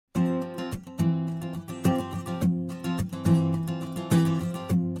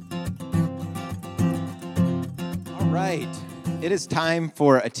right. It is time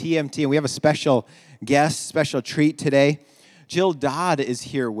for a TMT, and we have a special guest, special treat today. Jill Dodd is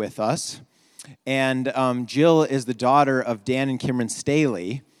here with us, and Jill is the daughter of Dan and Kimron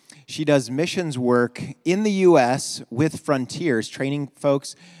Staley. She does missions work in the U.S. with Frontiers, training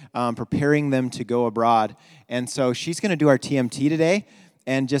folks, preparing them to go abroad. And so she's going to do our TMT today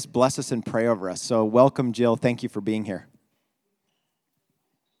and just bless us and pray over us. So welcome, Jill. Thank you for being here.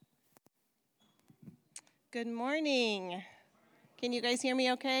 Good morning. Can you guys hear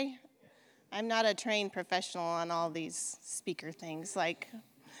me okay? I'm not a trained professional on all these speaker things like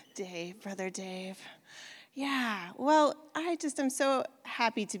Brother Dave. Yeah, well, I just am so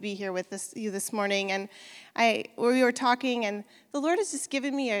happy to be here with you this morning. And we were talking, and the Lord has just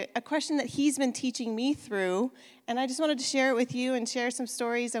given me a question that He's been teaching me through. And I just wanted to share it with you and share some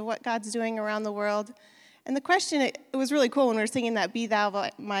stories of what God's doing around the world. And the question, it was really cool when we were singing that Be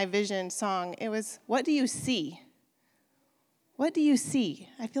Thou My Vision song. It was, what do you see? What do you see?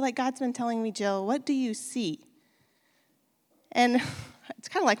 I feel like God's been telling me, Jill, what do you see? And it's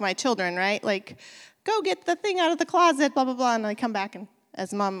kind of like my children, right? Like, go get the thing out of the closet, blah, blah, blah. And I come back, and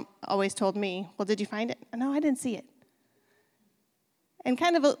as Mom always told me, well, did you find it? No, I didn't see it. And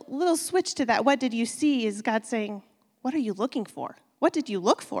kind of a little switch to that, what did you see, is God saying, what are you looking for? What did you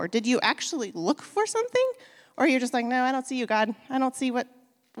look for? Did you actually look for something? Or you're just like, no, I don't see you, God. I don't see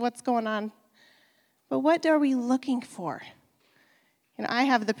what's going on. But what are we looking for? And I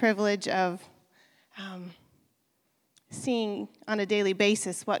have the privilege of seeing on a daily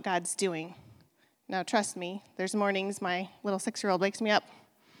basis what God's doing. Now, trust me, there's mornings my little 6-year-old wakes me up,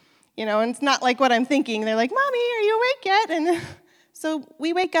 and it's not like what I'm thinking. They're like, Mommy, are you awake yet? And so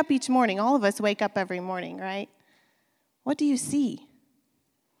we wake up each morning. All of us wake up every morning, right? What do you see?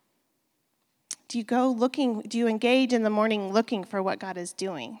 Do you engage in the morning looking for what God is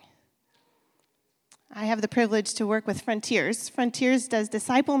doing? I have the privilege to work with Frontiers. Frontiers does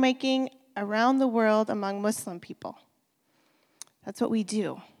disciple making around the world among Muslim people. That's what we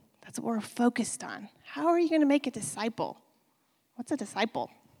do. That's what we're focused on. How are you going to make a disciple? What's a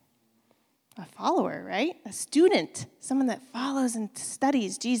disciple? A follower, right? A student, someone that follows and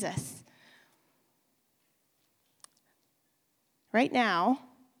studies Jesus. Right now,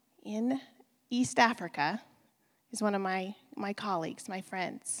 in East Africa, is one of my colleagues, my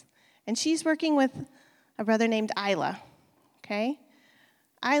friends. And she's working with a brother named Isla, okay?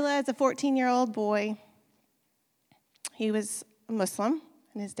 Isla is a 14-year-old boy. He was a Muslim,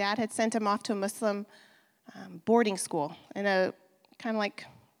 and his dad had sent him off to a Muslim boarding school. And a kind of like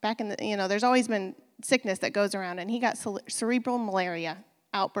back in the, there's always been sickness that goes around, and he got cerebral malaria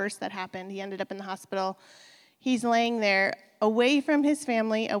outburst that happened. He ended up in the hospital. He's laying there away from his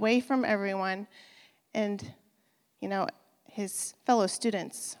family, away from everyone, and, his fellow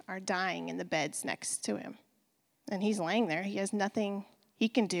students are dying in the beds next to him. And he's laying there. He has nothing he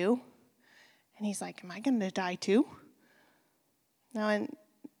can do. And he's like, am I going to die too? Now, and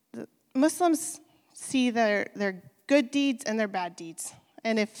the Muslims see their good deeds and their bad deeds.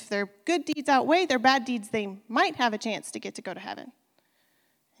 And if their good deeds outweigh their bad deeds, they might have a chance to get to go to heaven.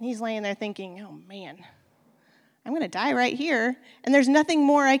 And he's laying there thinking, oh, man, I'm going to die right here, and there's nothing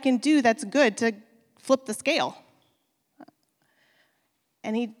more I can do that's good to flip the scale.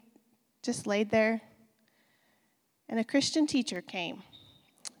 And he just laid there, and a Christian teacher came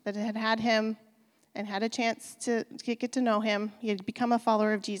that had him and had a chance to get to know him. He had become a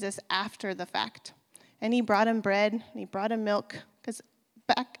follower of Jesus after the fact. And he brought him bread, and he brought him milk, because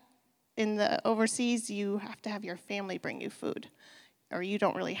back in the overseas, you have to have your family bring you food, or you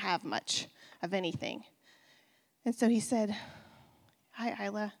don't really have much of anything. And so he said, hi,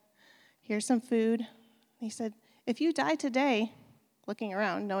 Isla, here's some food. He said, if you die today, looking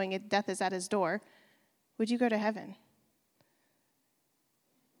around, knowing death is at his door, would you go to heaven?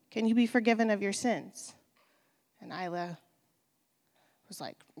 Can you be forgiven of your sins? And Isla was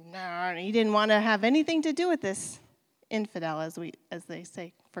like, no, he didn't want to have anything to do with this infidel, as they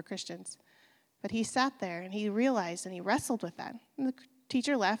say for Christians. But he sat there, and he realized, and he wrestled with that. And the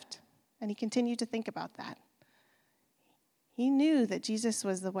teacher left, and he continued to think about that. He knew that Jesus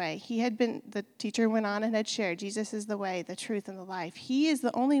was the way. The teacher went on and had shared, Jesus is the way, the truth, and the life. He is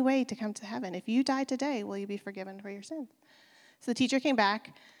the only way to come to heaven. If you die today, will you be forgiven for your sins? So the teacher came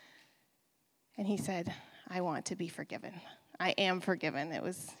back, and he said, I want to be forgiven. I am forgiven.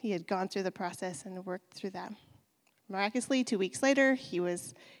 He had gone through the process and worked through that. Miraculously, 2 weeks later, he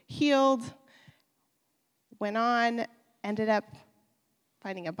was healed, went on, ended up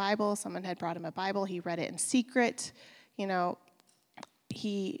finding a Bible. Someone had brought him a Bible. He read it in secret.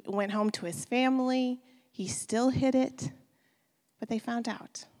 He went home to his family. He still hid it, but they found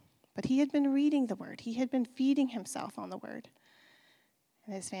out. But he had been reading the word. He had been feeding himself on the word.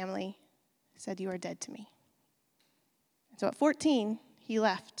 And his family said, "You are dead to me." And so at 14, he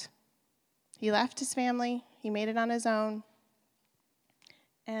left. He left his family. He made it on his own.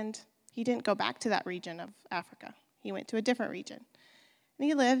 And he didn't go back to that region of Africa. He went to a different region. And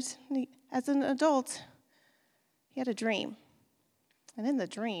he lived, as an adult, he had a dream. And in the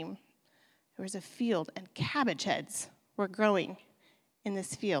dream, there was a field, and cabbage heads were growing in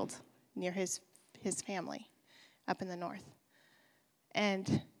this field near his family up in the north.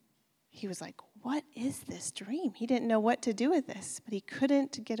 And he was like, "What is this dream?" He didn't know what to do with this, but he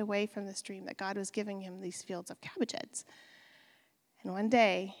couldn't get away from this dream that God was giving him these fields of cabbage heads. And one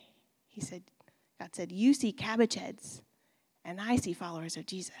day, God said, "You see cabbage heads, and I see followers of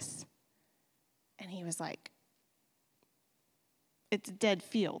Jesus." And he was like, "It's a dead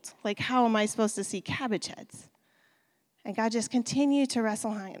field. Like, how am I supposed to see cabbage heads?" And God just continued to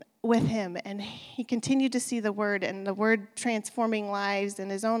wrestle with him, and he continued to see the word and the word transforming lives in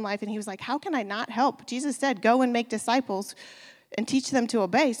his own life. And he was like, "How can I not help?" Jesus said, "Go and make disciples and teach them to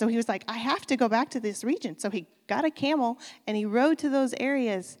obey." So he was like, "I have to go back to this region." So he got a camel and he rode to those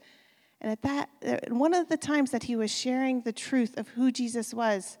areas. And one of the times that he was sharing the truth of who Jesus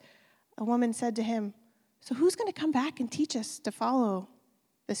was, a woman said to him, "So who's going to come back and teach us to follow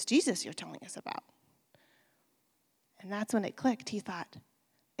this Jesus you're telling us about?" And that's when it clicked. He thought,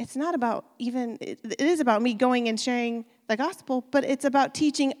 it's not about it is about me going and sharing the gospel, but it's about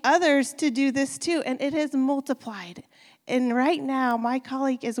teaching others to do this too. And it has multiplied. And right now, my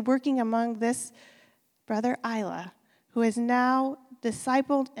colleague is working among this brother Isla, who is now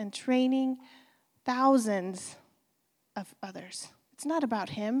discipled and training thousands of others. It's not about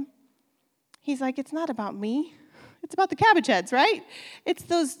him. He's like, it's not about me. It's about the cabbage heads, right? It's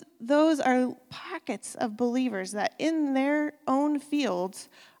those are pockets of believers that in their own fields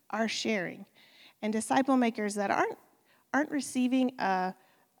are sharing. And disciple makers that aren't receiving a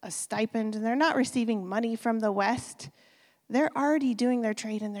stipend, and they're not receiving money from the West. They're already doing their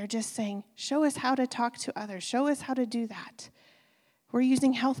trade, and they're just saying, "Show us how to talk to others. Show us how to do that." We're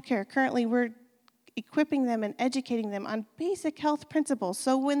using healthcare. Currently, we're equipping them and educating them on basic health principles.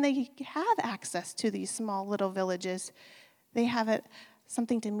 So when they have access to these small little villages, they have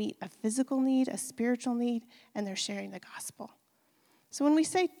something to meet a physical need, a spiritual need, and they're sharing the gospel. So when we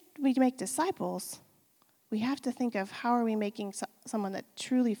say we make disciples, we have to think of how are we making someone that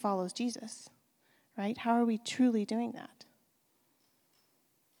truly follows Jesus, right? How are we truly doing that?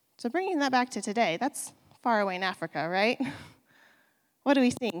 So bringing that back to today, that's far away in Africa, right? What are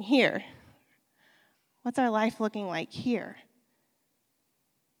we seeing here? What's our life looking like here?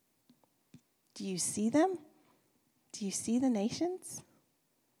 Do you see them? Do you see the nations?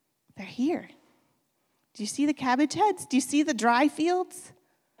 They're here. Do you see the cabbage heads? Do you see the dry fields?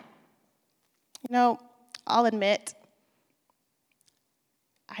 You know, I'll admit,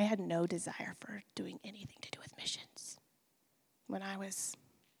 I had no desire for doing anything to do with missions when I was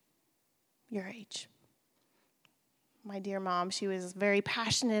your age. My dear mom, she was very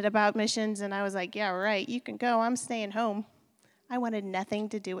passionate about missions, and I was like, "Yeah, right, you can go. I'm staying home." I wanted nothing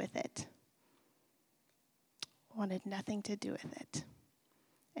to do with it. Wanted nothing to do with it.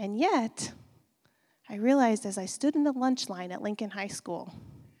 And yet, I realized as I stood in the lunch line at Lincoln High School,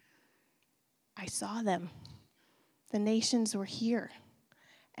 I saw them. The nations were here.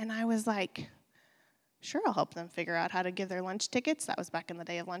 And I was like, sure, I'll help them figure out how to give their lunch tickets. That was back in the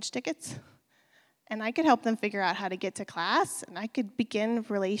day of lunch tickets. And I could help them figure out how to get to class, and I could begin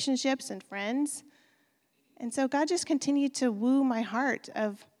relationships and friends. And so God just continued to woo my heart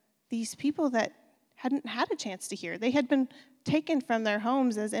of these people that hadn't had a chance to hear. They had been taken from their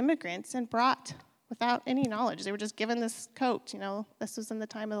homes as immigrants and brought without any knowledge. They were just given this coat. You know, this was in the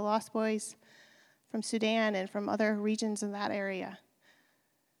time of the Lost Boys from Sudan and from other regions in that area.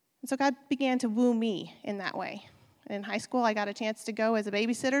 And so God began to woo me in that way. And in high school, I got a chance to go as a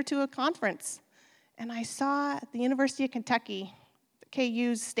babysitter to a conference. And I saw at the University of Kentucky, the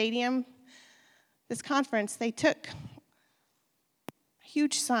KU's stadium, this conference, they took a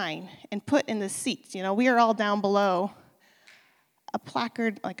huge sign and put in the seats. You know, we are all down below, a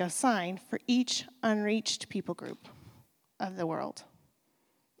placard, like a sign, for each unreached people group of the world.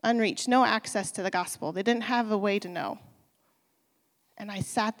 Unreached, no access to the gospel. They didn't have a way to know. And I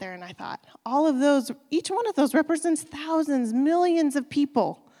sat there and I thought, all of those, each one of those represents thousands, millions of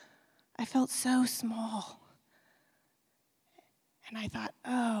people. I felt so small. And I thought,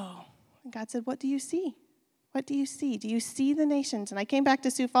 oh. And God said, what do you see? What do you see? Do you see the nations? And I came back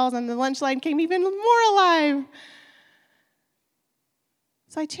to Sioux Falls, and the lunch line came even more alive.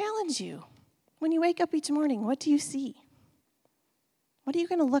 So I challenge you. When you wake up each morning, what do you see? What are you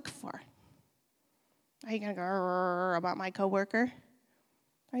going to look for? Are you going to go about my coworker?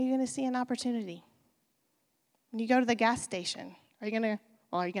 Or are you going to see an opportunity? When you go to the gas station, are you going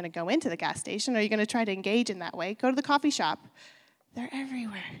to go into the gas station? Or are you going to try to engage in that way? Go to the coffee shop. They're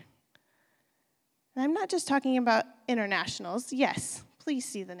everywhere. And I'm not just talking about internationals. Yes, please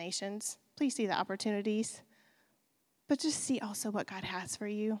see the nations. Please see the opportunities. But just see also what God has for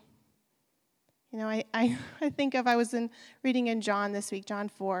you. You know, I think of, I was reading in John this week, John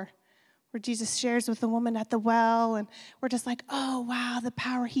 4, where Jesus shares with the woman at the well, and we're just like, oh, wow, the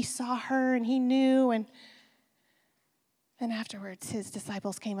power. He saw her, and he knew, and then afterwards, his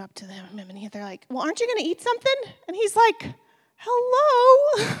disciples came up to him, and they're like, well, aren't you going to eat something? And he's like,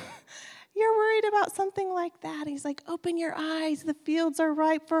 hello? You're worried about something like that? He's like, open your eyes. The fields are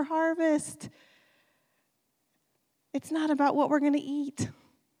ripe for harvest. It's not about what we're going to eat.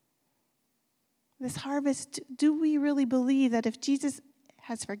 This harvest, do we really believe that if Jesus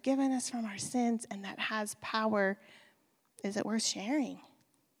has forgiven us from our sins and that has power, is it worth sharing?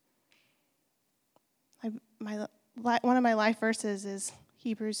 One of my life verses is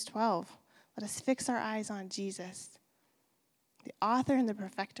Hebrews 12. Let us fix our eyes on Jesus, the author and the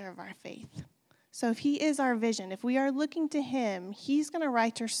perfecter of our faith. So if he is our vision, if we are looking to him, he's going to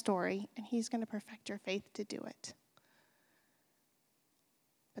write your story and he's going to perfect your faith to do it.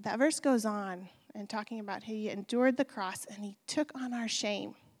 But that verse goes on and talking about he endured the cross and he took on our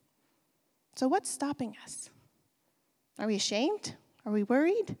shame. So what's stopping us? Are we ashamed? Are we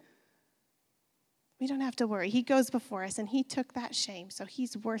worried? We don't have to worry. He goes before us and he took that shame, so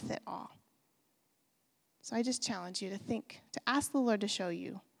he's worth it all. So I just challenge you to think, to ask the Lord to show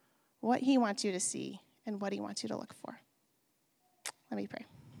you what he wants you to see and what he wants you to look for. Let me pray.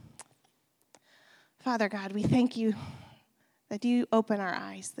 Father God, we thank you that you open our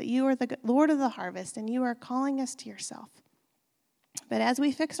eyes, that you are the Lord of the harvest, and you are calling us to yourself. But as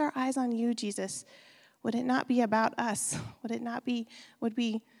we fix our eyes on you, Jesus, would it not be about us? Would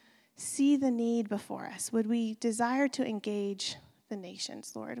we see the need before us? Would we desire to engage the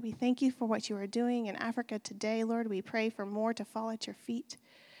nations, Lord? We thank you for what you are doing in Africa today, Lord. We pray for more to fall at your feet.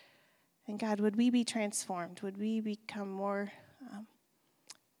 And God, would we be transformed? Would we become more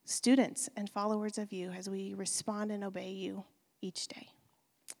students and followers of you as we respond and obey you each day?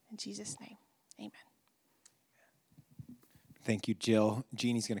 In Jesus' name, amen. Thank you, Jill.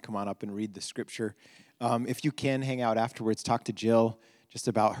 Jeannie's going to come on up and read the scripture. If you can hang out afterwards, talk to Jill just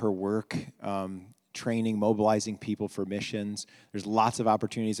about her work, training, mobilizing people for missions. There's lots of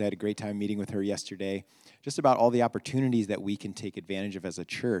opportunities. I had a great time meeting with her yesterday, just about all the opportunities that we can take advantage of as a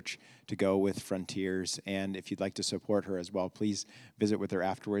church to go with Frontiers. And if you'd like to support her as well, please visit with her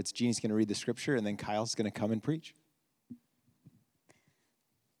afterwards. Jeannie's going to read the scripture, and then Kyle's going to come and preach.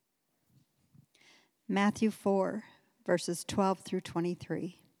 Matthew 4, verses 12 through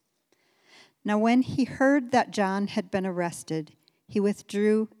 23. Now when he heard that John had been arrested, he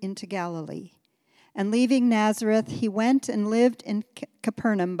withdrew into Galilee. And leaving Nazareth, he went and lived in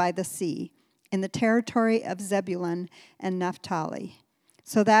Capernaum by the sea, in the territory of Zebulun and Naphtali,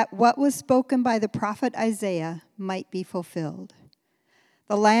 so that what was spoken by the prophet Isaiah might be fulfilled.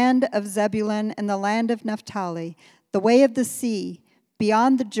 The land of Zebulun and the land of Naphtali, the way of the sea,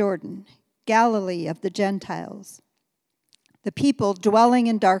 beyond the Jordan, Galilee of the Gentiles. The people dwelling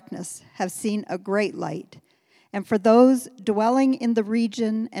in darkness have seen a great light, and for those dwelling in the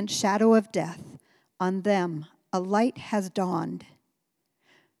region and shadow of death, on them a light has dawned.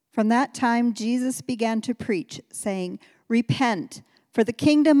 From that time Jesus began to preach, saying, Repent, for the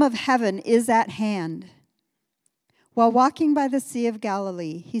kingdom of heaven is at hand. While walking by the Sea of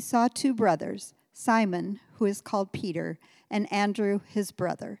Galilee, he saw two brothers, Simon, who is called Peter, and Andrew, his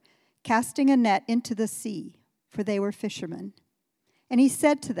brother, casting a net into the sea, for they were fishermen. And he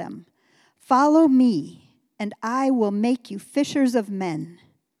said to them, Follow me, and I will make you fishers of men.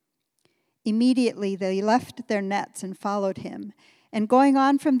 Immediately they left their nets and followed him. And going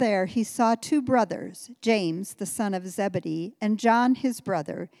on from there, he saw two brothers, James, the son of Zebedee, and John, his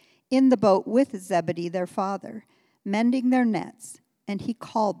brother, in the boat with Zebedee, their father, mending their nets, and he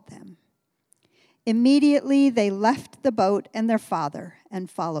called them. Immediately they left the boat and their father and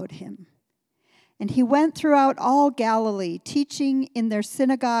followed him. And he went throughout all Galilee, teaching in their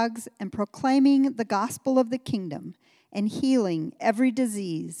synagogues and proclaiming the gospel of the kingdom and healing every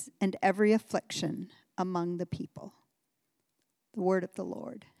disease and every affliction among the people. The word of the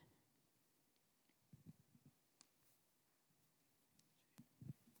Lord.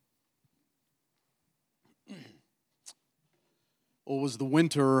 Well, it was the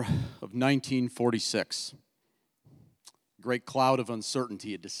winter of 1946. A great cloud of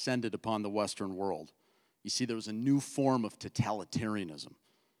uncertainty had descended upon the Western world. You see, there was a new form of totalitarianism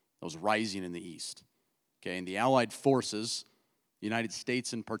that was rising in the East. Okay, and the Allied forces, the United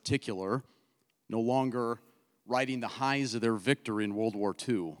States in particular, no longer riding the highs of their victory in World War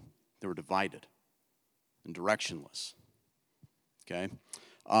II. They were divided and directionless. Okay?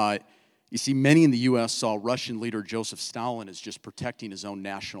 You see, many in the U.S. saw Russian leader Joseph Stalin as just protecting his own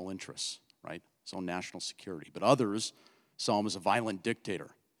national interests, right? His own national security. But others saw him as a violent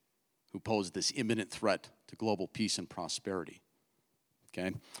dictator who posed this imminent threat to global peace and prosperity.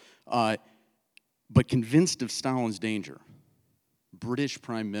 Okay? But convinced of Stalin's danger, British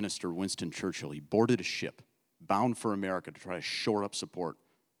Prime Minister Winston Churchill, he boarded a ship bound for America to try to shore up support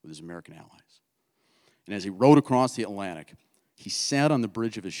with his American allies. And as he rowed across the Atlantic, he sat on the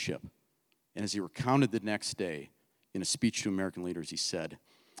bridge of his ship, and as he recounted the next day in a speech to American leaders, he said,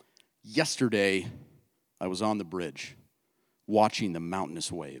 "Yesterday, I was on the bridge, watching the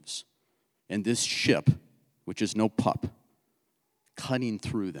mountainous waves, and this ship, which is no pup, cutting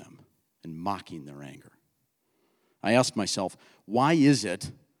through them and mocking their anger. I asked myself, why is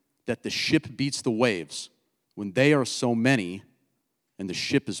it that the ship beats the waves when they are so many and the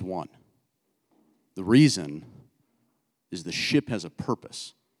ship is one? The reason is the ship has a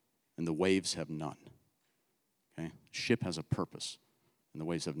purpose and the waves have none." Okay? The ship has a purpose and the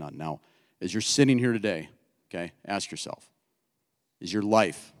waves have none. Now, as you're sitting here today, okay, ask yourself, is your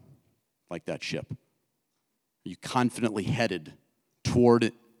life like that ship? Are you confidently headed toward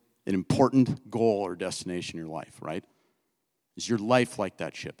an important goal or destination in your life, right? Is your life like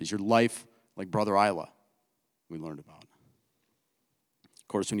that ship? Is your life like Brother Isla we learned about? Of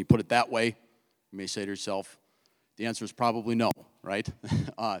course, when you put it that way, you may say to yourself, the answer is probably no, right?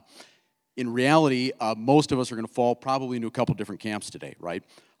 In reality, most of us are going to fall probably into a couple different camps today, right?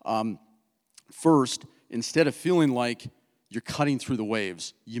 First, instead of feeling like you're cutting through the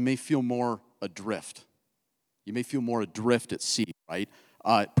waves, you may feel more adrift. You may feel more adrift at sea, right?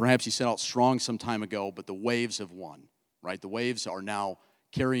 Perhaps you set out strong some time ago, but the waves have won, right? The waves are now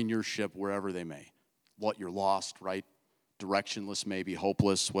carrying your ship wherever they may. You're lost, right? Directionless, maybe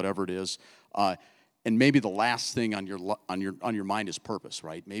hopeless, whatever it is. And maybe the last thing on your mind is purpose,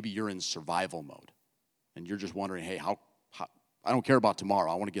 right? Maybe you're in survival mode, and you're just wondering, hey, how I don't care about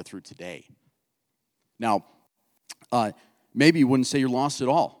tomorrow. I want to get through today. Now, maybe you wouldn't say you're lost at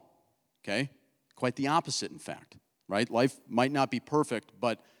all, okay? Quite the opposite, in fact, right? Life might not be perfect,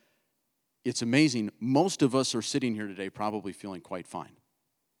 but it's amazing. Most of us are sitting here today probably feeling quite fine,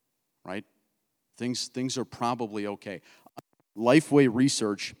 right? Things are probably okay. Lifeway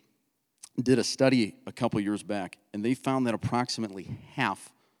Research did a study a couple years back, and they found that approximately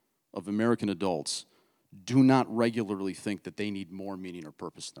half of American adults do not regularly think that they need more meaning or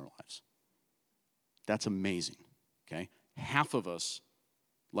purpose in their lives. That's amazing, okay? Half of us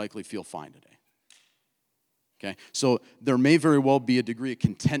likely feel fine today. Okay, so there may very well be a degree of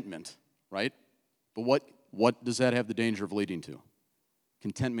contentment, right? But what does that have the danger of leading to?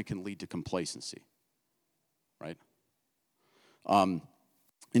 Contentment can lead to complacency, right?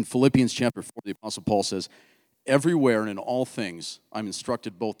 In Philippians chapter 4, the Apostle Paul says, "Everywhere and in all things, I'm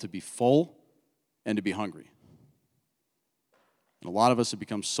instructed both to be full and to be hungry." And a lot of us have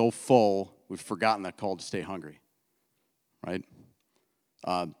become so full, we've forgotten that call to stay hungry, right?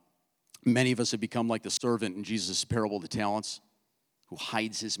 Many of us have become like the servant in Jesus' parable of the talents who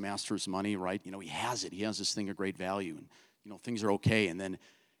hides his master's money, right? You know, he has it. He has this thing of great value, and, you know, things are okay. And then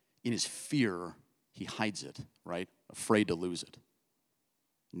in his fear, he hides it, right? Afraid to lose it.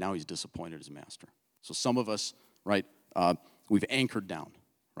 Now he's disappointed his master. So some of us, right, we've anchored down,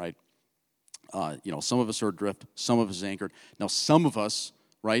 right? Some of us are adrift. Some of us are anchored. Now, some of us,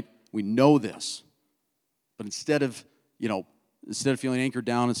 right, we know this. But instead of feeling anchored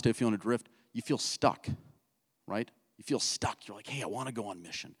down, instead of feeling adrift, you feel stuck, right? You feel stuck. You're like, hey, I want to go on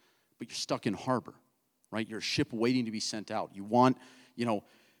mission. But you're stuck in harbor, right? You're a ship waiting to be sent out. You want,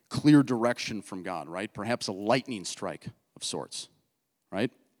 clear direction from God, right? Perhaps a lightning strike of sorts, right?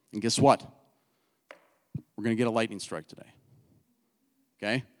 And guess what? We're going to get a lightning strike today,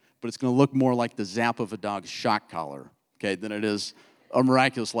 okay? But it's going to look more like the zap of a dog's shock collar, okay, than it is a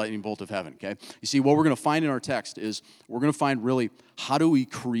miraculous lightning bolt of heaven, okay? You see, what we're going to find in our text is we're going to find really how do we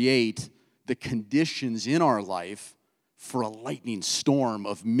create the conditions in our life for a lightning storm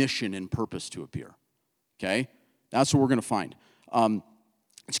of mission and purpose to appear, okay? That's what we're going to find.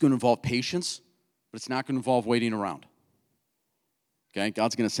 It's going to involve patience, but it's not going to involve waiting around, okay?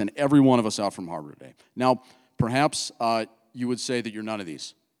 God's going to send every one of us out from harbor today. Now, perhaps you would say that you're none of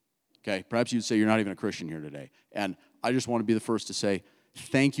these, okay? Perhaps you'd say you're not even a Christian here today, and I just want to be the first to say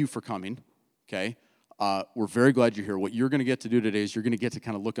thank you for coming, okay? We're very glad you're here. What you're going to get to do today is you're going to get to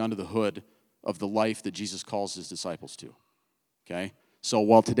kind of look under the hood of the life that Jesus calls his disciples to, okay? So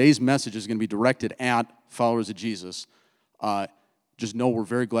while today's message is going to be directed at followers of Jesus, just know we're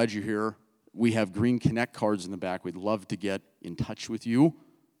very glad you're here. We have green Connect cards in the back. We'd love to get in touch with you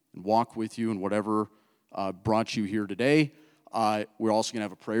and walk with you and whatever brought you here today. We're also going to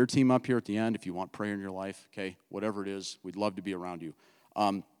have a prayer team up here at the end if you want prayer in your life, okay? Whatever it is, we'd love to be around you.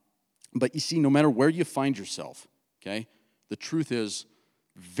 But you see, no matter where you find yourself, okay, the truth is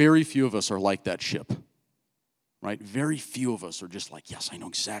very few of us are like that ship, right? Very few of us are just like, yes, I know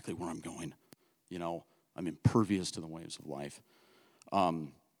exactly where I'm going. You know, I'm impervious to the waves of life.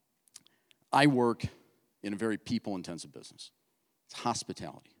 I work in a very people-intensive business. It's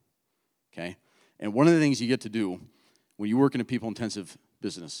hospitality, okay? And one of the things you get to do when you work in a people-intensive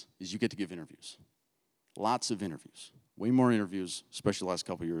business is you get to give interviews. Lots of interviews. Way more interviews, especially the last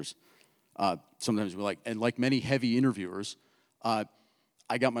couple of years. Sometimes we and like many heavy interviewers, I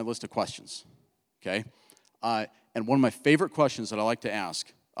got my list of questions, okay? And one of my favorite questions that I like to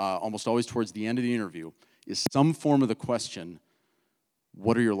ask, almost always towards the end of the interview, is some form of the question,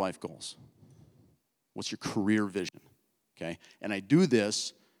 what are your life goals? What's your career vision, okay? And I do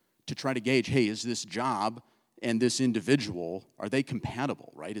this to try to gauge, hey, is this job and this individual, are they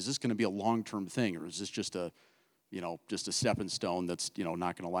compatible, right? Is this going to be a long-term thing, or is this just a stepping stone that's,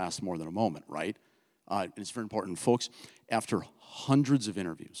 not going to last more than a moment, right? And it's very important. Folks, after hundreds of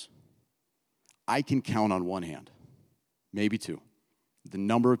interviews, I can count on one hand, maybe two, the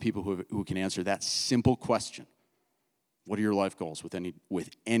number of people who can answer that simple question, what are your life goals, with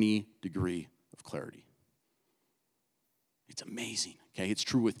any degree of clarity. It's amazing, okay? It's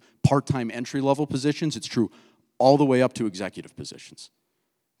true with part-time entry-level positions. It's true all the way up to executive positions,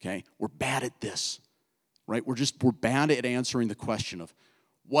 okay? We're bad at this, right? We're bad at answering the question of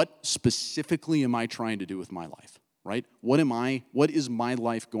what specifically am I trying to do with my life, right? What is my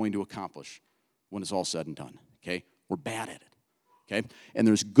life going to accomplish when it's all said and done, okay? We're bad at it, okay? And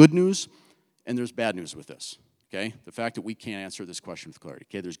there's good news and there's bad news with this, okay? The fact that we can't answer this question with clarity,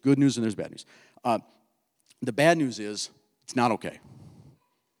 okay? There's good news and there's bad news. The bad news is it's not okay,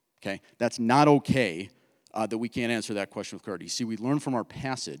 okay? That's not okay that we can't answer that question with clarity. See, we learn from our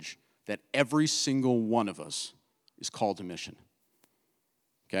passage that every single one of us is called to mission,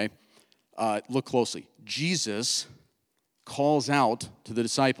 okay? Look closely. Jesus calls out to the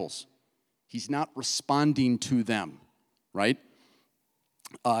disciples. He's not responding to them, right?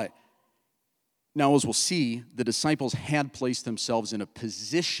 Now, as we'll see, the disciples had placed themselves in a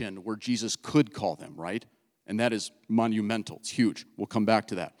position where Jesus could call them, right? And that is monumental. It's huge. We'll come back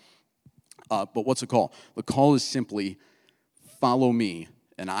to that. But what's the call? The call is simply, follow me,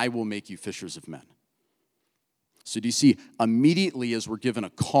 and I will make you fishers of men. So do you see, immediately as we're given a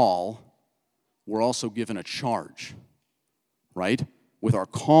call, we're also given a charge, right? With our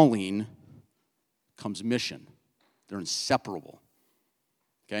calling comes mission. They're inseparable.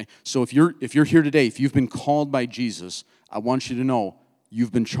 Okay? So if you're here today, if you've been called by Jesus, I want you to know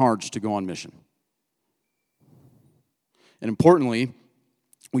you've been charged to go on mission. And importantly,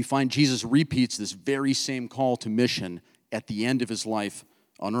 we find Jesus repeats this very same call to mission at the end of his life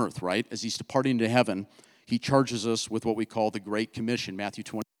on earth, right? As he's departing to heaven, he charges us with what we call the Great Commission, Matthew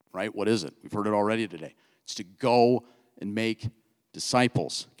 20, right? What is it? We've heard it already today. It's to go and make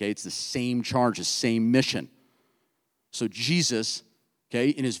disciples, okay? It's the same charge, the same mission. So Jesus, okay,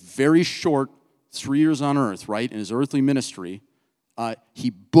 in his very short 3 years on earth, right, in his earthly ministry,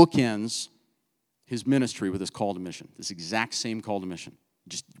 he bookends his ministry with his call to mission, this exact same call to mission.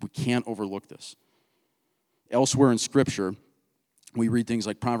 We can't overlook this. Elsewhere in Scripture, we read things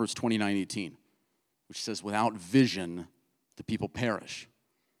like Proverbs 29:18, which says, without vision, the people perish.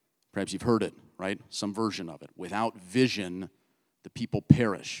 Perhaps you've heard it, right? Some version of it. Without vision, the people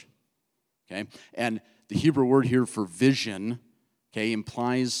perish. Okay? And the Hebrew word here for vision, okay,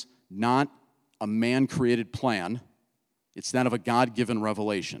 implies not a man-created plan. It's that of a God-given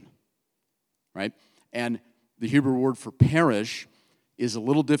revelation, right? And the Hebrew word for perish is a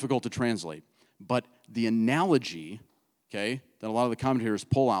little difficult to translate, but the analogy, okay, that a lot of the commentators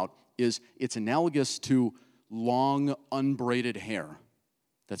pull out is it's analogous to long, unbraided hair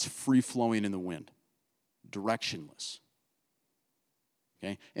that's free-flowing in the wind, directionless.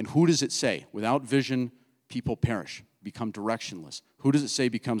 Okay? And who does it say? Without vision, people perish, become directionless. Who does it say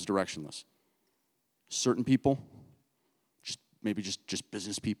becomes directionless? Certain people? Maybe just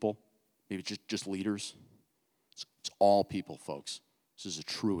business people? Maybe just leaders? It's all people, folks. This is a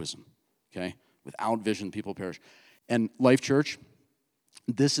truism, okay? Without vision, people perish. And Life Church,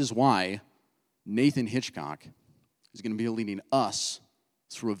 this is why Nathan Hitchcock is going to be leading us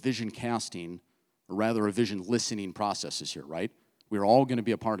through a vision casting, or rather a vision listening process this year, right? We're all going to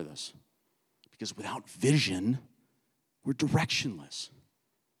be a part of this. Because without vision, we're directionless.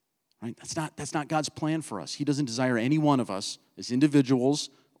 Right? That's not God's plan for us. He doesn't desire any one of us as individuals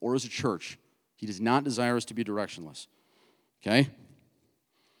or as a church. He does not desire us to be directionless. Okay?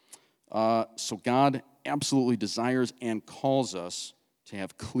 So God absolutely desires and calls us to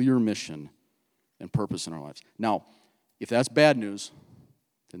have clear mission and purpose in our lives. Now, if that's bad news,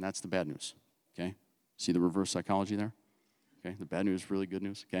 then that's the bad news. Okay? See the reverse psychology there? Okay? The bad news is really good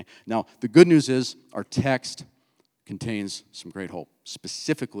news. Okay? Now, the good news is our text contains some great hope.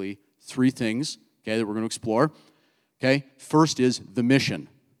 Specifically, 3 things, okay, that we're going to explore. Okay? First is the mission.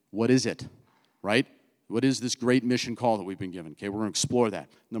 What is it? Right? What is this great mission call that we've been given? Okay, we're going to explore that.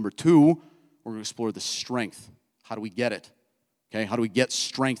 Number 2, we're going to explore the strength. How do we get it? Okay, how do we get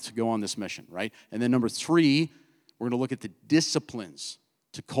strength to go on this mission, right? And then number 3, we're going to look at the disciplines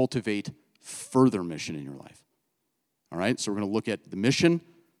to cultivate further mission in your life. All right, so we're going to look at the mission,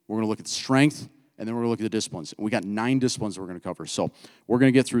 we're going to look at the strength, and then we're going to look at the disciplines. We got 9 disciplines that we're going to cover. So we're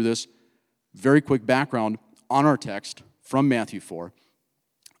going to get through this. Very quick background on our text from Matthew 4.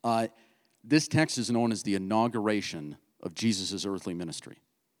 This text is known as the inauguration of Jesus' earthly ministry.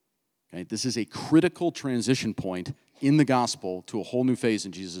 Okay? This is a critical transition point in the gospel to a whole new phase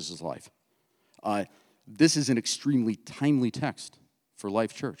in Jesus' life. This is an extremely timely text for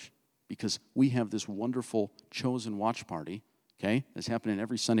Life Church because we have this wonderful chosen watch party, okay? That's happening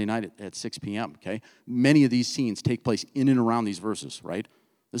every Sunday night at 6 p.m., okay? Many of these scenes take place in and around these verses, right?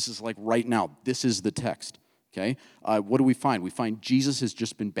 This is like right now. This is the text, okay? What do we find? We find Jesus has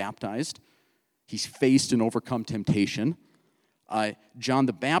just been baptized. He's faced and overcome temptation. John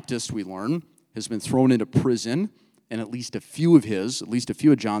the Baptist, we learn, has been thrown into prison, and at least a few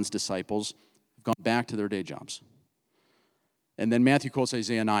of John's disciples have gone back to their day jobs. And then Matthew quotes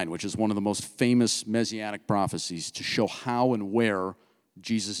Isaiah 9, which is one of the most famous messianic prophecies to show how and where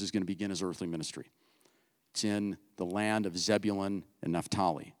Jesus is going to begin his earthly ministry. It's in the land of Zebulun and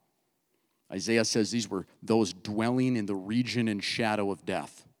Naphtali. Isaiah says these were those dwelling in the region and shadow of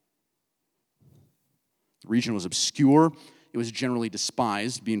death. The region was obscure. It was generally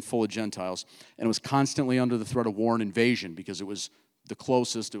despised, being full of Gentiles, and it was constantly under the threat of war and invasion because it was the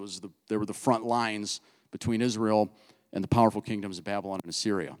closest. They were the front lines between Israel and the powerful kingdoms of Babylon and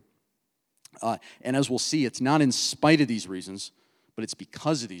Assyria. And as we'll see, it's not in spite of these reasons, but it's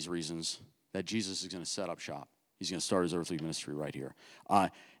because of these reasons that Jesus is going to set up shop. He's going to start his earthly ministry right here.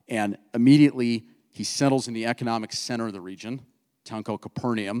 And immediately, he settles in the economic center of the region, a town called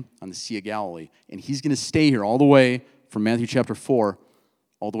Capernaum on the Sea of Galilee. And he's going to stay here all the way from Matthew chapter 4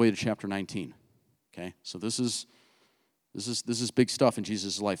 all the way to chapter 19. Okay? So this is big stuff in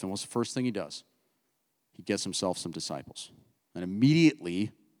Jesus' life. And what's the first thing he does? He gets himself some disciples. And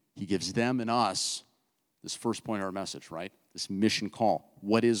immediately, he gives them and us this first point of our message, right? This mission call.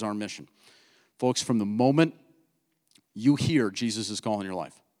 What is our mission? Folks, from the moment you hear Jesus' call in your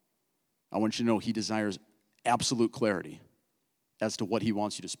life, I want you to know he desires absolute clarity as to what he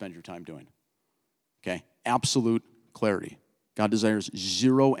wants you to spend your time doing. Okay? Absolute clarity. God desires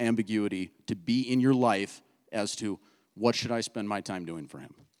zero ambiguity to be in your life as to what should I spend my time doing for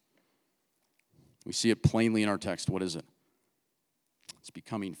him. We see it plainly in our text. What is it? It's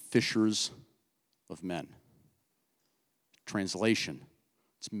becoming fishers of men. Translation,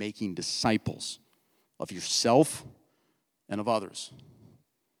 it's making disciples of yourself and of others.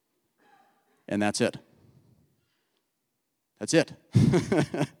 And that's it. That's it.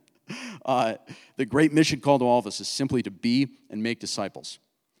 The great mission call to all of us is simply to be and make disciples.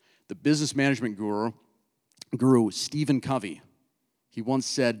 The business management guru Stephen Covey, he once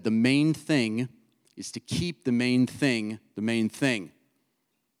said, the main thing is to keep the main thing the main thing.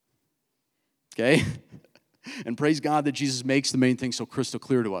 Okay? And praise God that Jesus makes the main thing so crystal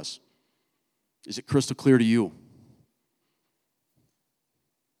clear to us. Is it crystal clear to you?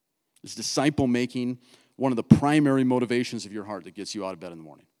 Is disciple making one of the primary motivations of your heart that gets you out of bed in the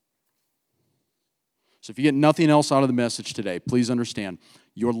morning? So if you get nothing else out of the message today, please understand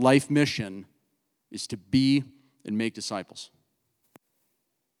your life mission is to be and make disciples.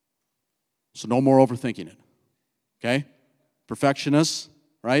 So no more overthinking it. Okay? Perfectionists,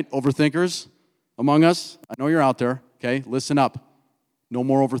 right? Overthinkers among us. I know you're out there. Okay? Listen up. No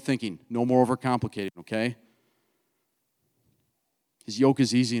more overthinking. No more overcomplicating. Okay? His yoke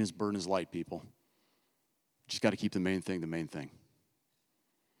is easy and his burden is light, people. Just got to keep the main thing the main thing.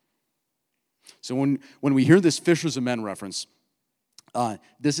 So when we hear this fishers of men reference,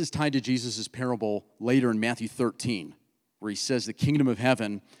 this is tied to Jesus' parable later in Matthew 13, where he says the kingdom of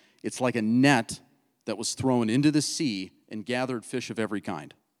heaven, it's like a net that was thrown into the sea and gathered fish of every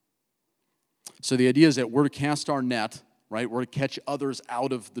kind. So the idea is that we're to cast our net right? We're to catch others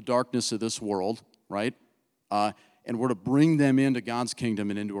out of the darkness of this world, right? And we're to bring them into God's kingdom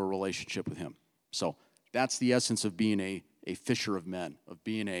and into a relationship with him. So that's the essence of being a fisher of men, of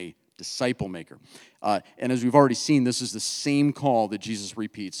being a disciple maker. And as we've already seen, this is the same call that Jesus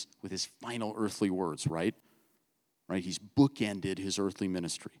repeats with his final earthly words, right? Right? He's bookended his earthly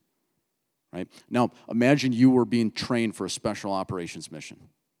ministry, right? Now, imagine you were being trained for a special operations mission,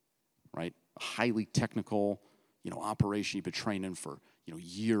 right? A highly technical, operation you've been training for,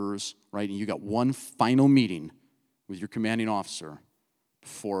 years, right? And you got one final meeting with your commanding officer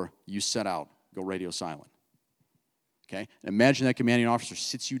before you set out, go radio silent. Okay? And imagine that commanding officer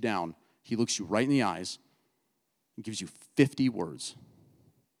sits you down, he looks you right in the eyes, and gives you 50 words.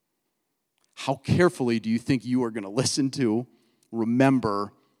 How carefully do you think you are going to listen to,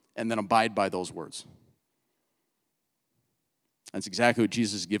 remember, and then abide by those words? That's exactly what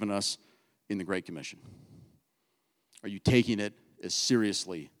Jesus has given us in the Great Commission. Are you taking it as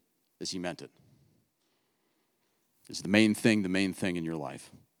seriously as he meant it? Is the main thing in your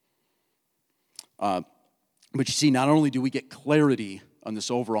life? But you see, not only do we get clarity on this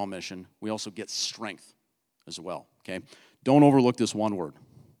overall mission, we also get strength as well, okay? Don't overlook this one word.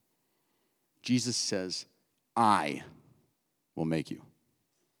 Jesus says, I will make you.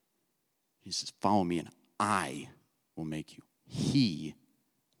 He says, follow me and I will make you. He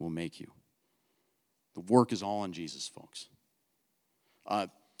will make you. The work is all on Jesus, folks.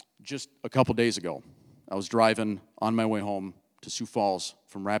 Just a couple days ago, I was driving on my way home to Sioux Falls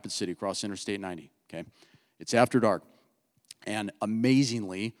from Rapid City across Interstate 90, okay? It's after dark. And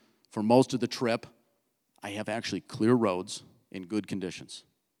amazingly, for most of the trip, I have actually clear roads in good conditions.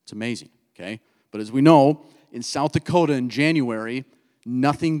 It's amazing, okay? But as we know, in South Dakota in January,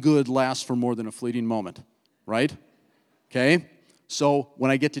 nothing good lasts for more than a fleeting moment, right? Okay? So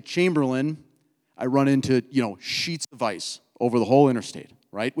when I get to Chamberlain, I run into, sheets of ice over the whole interstate,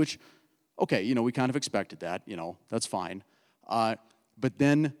 right? Which, okay, we kind of expected that, that's fine. But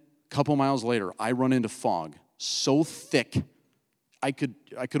then a couple miles later, I run into fog so thick, I could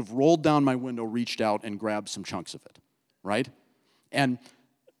have rolled down my window, reached out, and grabbed some chunks of it, right? And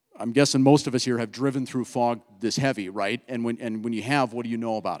I'm guessing most of us here have driven through fog this heavy, right? And when you have, what do you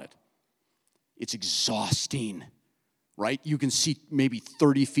know about it? It's exhausting, right? You can see maybe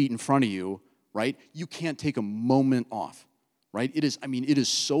 30 feet in front of you, right? You can't take a moment off, right? It is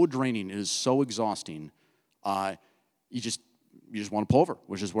so draining. It is so exhausting. You just want to pull over,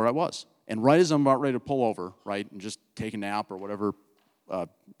 which is where I was. And right as I'm about ready to pull over, right, and just take a nap or whatever,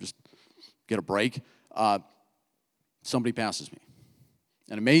 just get a break, somebody passes me.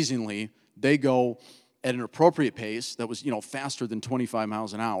 And amazingly, they go at an appropriate pace that was, faster than 25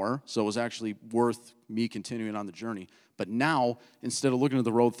 miles an hour, so it was actually worth me continuing on the journey. But now, instead of looking at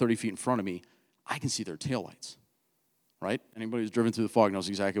the road 30 feet in front of me, I can see their taillights, right? Anybody who's driven through the fog knows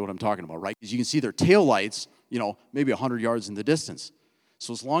exactly what I'm talking about, right? Because you can see their taillights, maybe 100 yards in the distance.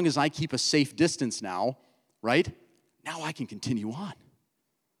 So as long as I keep a safe distance now, right, now I can continue on.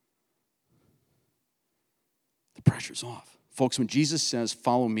 The pressure's off. Folks, when Jesus says,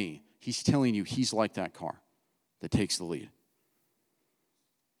 follow me, he's telling you he's like that car that takes the lead.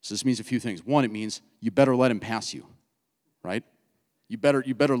 So this means a few things. One, it means you better let him pass you, right? You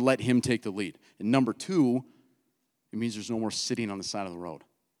better let him take the lead. And number two, it means there's no more sitting on the side of the road,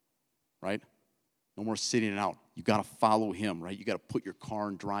 right? No more sitting it out. You got to follow him, right? You got to put your car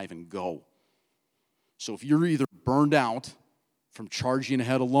in drive and go. So if you're either burned out from charging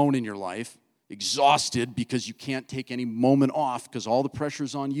ahead alone in your life, exhausted because you can't take any moment off because all the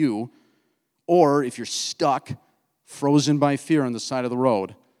pressure's on you, or if you're stuck, frozen by fear on the side of the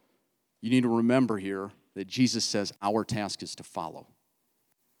road, you need to remember here that Jesus says our task is to follow.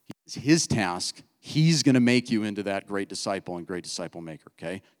 It's his task. He's going to make you into that great disciple and great disciple maker,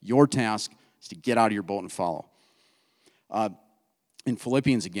 okay? Your task is to get out of your boat and follow. In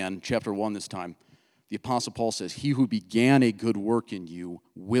Philippians again, chapter 1 this time, the Apostle Paul says, he who began a good work in you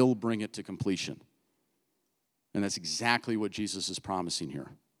will bring it to completion. And that's exactly what Jesus is promising here.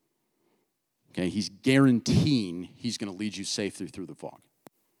 Okay, he's guaranteeing he's going to lead you safely through the fog.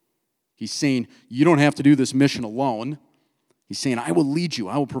 He's saying, you don't have to do this mission alone. He's saying, I will lead you.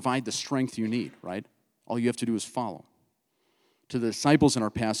 I will provide the strength you need, right? All you have to do is follow. To the disciples in our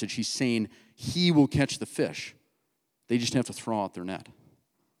passage, he's saying, he will catch the fish. They just have to throw out their net.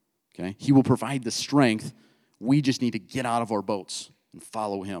 Okay? He will provide the strength. We just need to get out of our boats and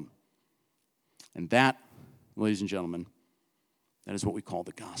follow him. And that, ladies and gentlemen, that is what we call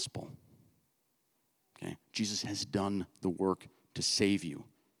the gospel. Okay? Jesus has done the work to save you.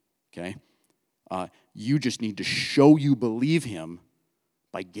 Okay? You just need to show you believe him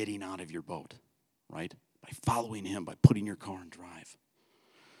by getting out of your boat, right? by following him, by putting your car in drive.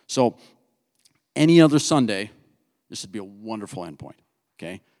 So any other Sunday, this would be a wonderful endpoint,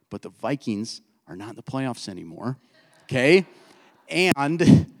 okay? But the Vikings are not in the playoffs anymore, okay?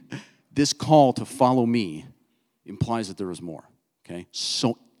 And this call to follow me implies that there is more, okay?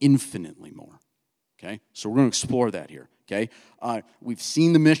 So infinitely more, okay? So we're going to explore that here, okay? We've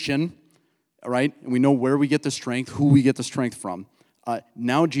seen the mission, all right? And we know where we get the strength, who we get the strength from.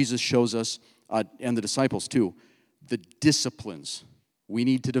 Now Jesus shows us, and the disciples too, the disciplines we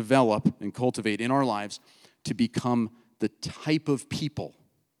need to develop and cultivate in our lives to become the type of people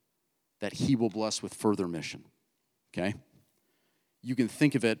that he will bless with further mission, okay? You can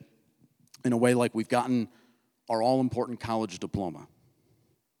think of it in a way like we've gotten our all-important college diploma,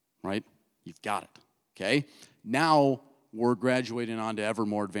 right? You've got it, okay? Now we're graduating on to ever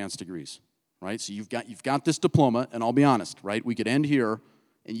more advanced degrees, right? So you've got this diploma, and I'll be honest, right? We could end here,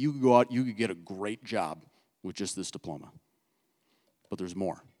 and you could go out, you could get a great job with just this diploma. But there's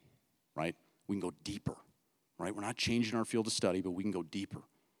more, right? We can go deeper, right? We're not changing our field of study, but we can go deeper,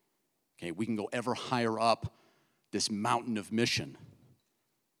 okay? We can go ever higher up this mountain of mission,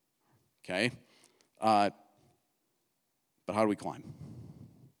 okay? But how do we climb?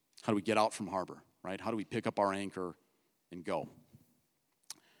 How do we get out from harbor, right? How do we pick up our anchor and go?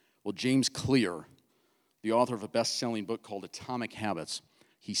 Well, James Clear, the author of a best-selling book called Atomic Habits,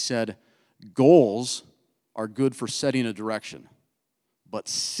 he said, goals are good for setting a direction, but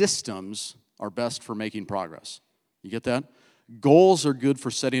systems are best for making progress. You get that? Goals are good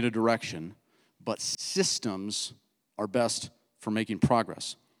for setting a direction, but systems are best for making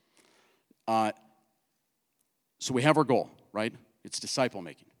progress. So we have our goal, right? It's disciple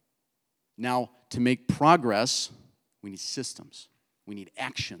making. Now, to make progress, we need systems. We need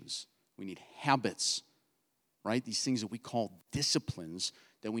actions. We need habits, right? These things that we call disciplines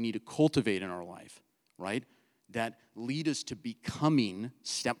that we need to cultivate in our life, right? That lead us to becoming,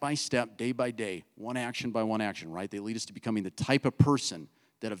 step by step, day by day, one action by one action, right? They lead us to becoming the type of person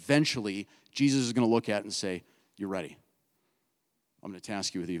that eventually Jesus is going to look at and say, you're ready. I'm going to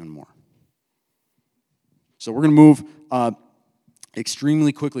task you with even more. So we're going to move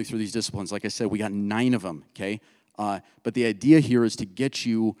extremely quickly through these disciplines. Like I said, we got 9 of them, okay? But the idea here is to get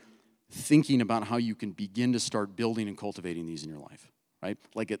you thinking about how you can begin to start building and cultivating these in your life, right?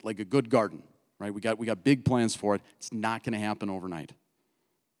 Like a good garden, right? We got big plans for it. It's not going to happen overnight,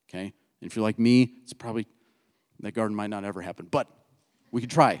 okay? And if you're like me, it's probably, that garden might not ever happen. But we could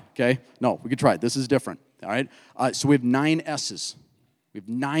try, okay? No, we could try. This is different, all right? So we have 9 S's. We have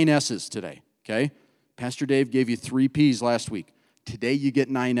 9 S's today, okay? Pastor Dave gave you 3 P's last week. Today you get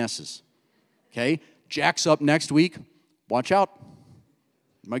 9 S's, okay? Jack's up next week. Watch out.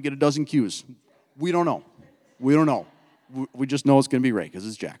 You might get a dozen Q's. We don't know. We don't know. We just know it's going to be Ray because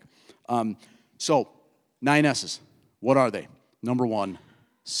it's Jack. So, 9 S's. What are they? Number 1,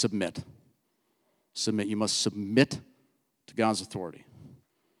 submit. Submit. You must submit to God's authority.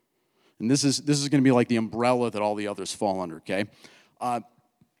 And this is going to be like the umbrella that all the others fall under, okay? And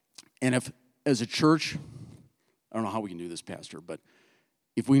if, as a church, I don't know how we can do this, Pastor, but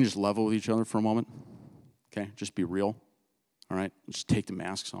if we can just level with each other for a moment, okay? Just be real, all right? Just take the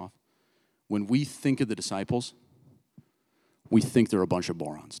masks off. When we think of the disciples, we think they're a bunch of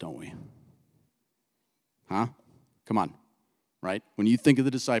morons, don't we? Huh? Come on, right? When you think of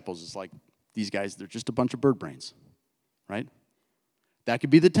the disciples, it's like these guys, they're just a bunch of bird brains, right? That could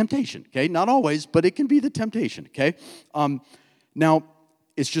be the temptation, okay? Not always, but it can be the temptation, okay? Now,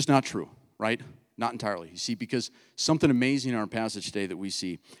 it's just not true, right? Not entirely. You see, because something amazing in our passage today that we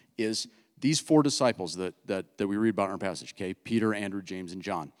see is these 4 disciples that we read about in our passage, okay? Peter, Andrew, James, and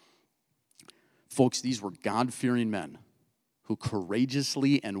John. Folks, these were God-fearing men who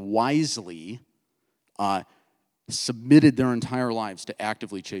courageously and wisely submitted their entire lives to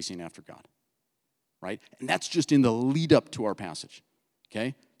actively chasing after God, right? And that's just in the lead up to our passage,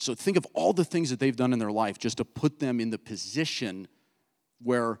 okay? So think of all the things that they've done in their life just to put them in the position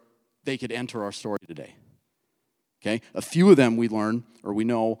where they could enter our story today, okay? A few of them we learn, or we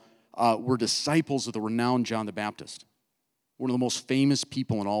know, were disciples of the renowned John the Baptist, one of the most famous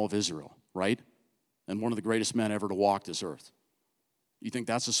people in all of Israel, right? And one of the greatest men ever to walk this earth. You think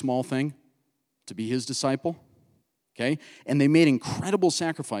that's a small thing to be his disciple? Okay? And they made incredible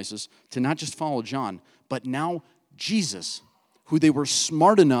sacrifices to not just follow John, but now Jesus, who they were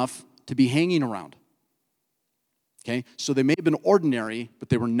smart enough to be hanging around. Okay? So they may have been ordinary, but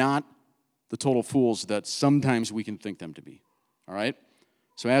they were not the total fools that sometimes we can think them to be. All right?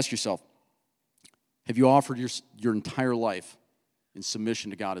 So ask yourself, have you offered your entire life in submission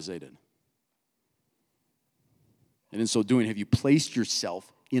to God as they did? And in so doing, have you placed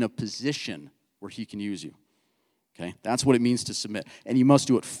yourself in a position where he can use you. Okay? That's what it means to submit. And you must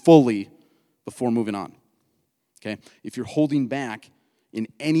do it fully before moving on. Okay? If you're holding back in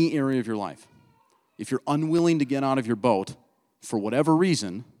any area of your life, if you're unwilling to get out of your boat for whatever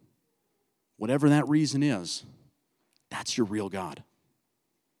reason, whatever that reason is, that's your real God.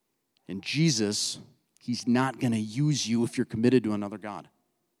 And Jesus, he's not going to use you if you're committed to another God.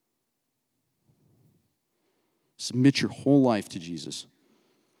 Submit your whole life to Jesus.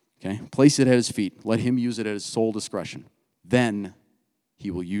 Okay? Place it at his feet. Let him use it at his sole discretion. Then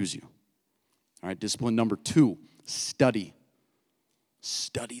he will use you. All right, discipline number 2, study.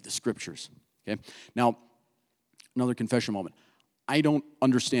 Study the scriptures. Okay? Now, another confession moment. I don't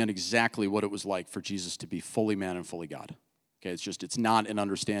understand exactly what it was like for Jesus to be fully man and fully God. Okay, it's not an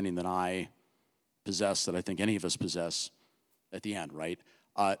understanding that I possess, that I think any of us possess at the end, right?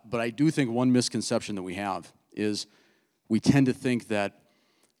 But I do think one misconception that we have is we tend to think that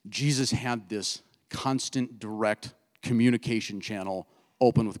Jesus had this constant, direct communication channel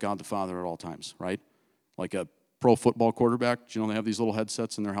open with God the Father at all times, right? Like a pro football quarterback. Do you know they have these little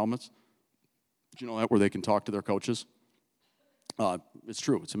headsets in their helmets? Do you know that, where they can talk to their coaches? It's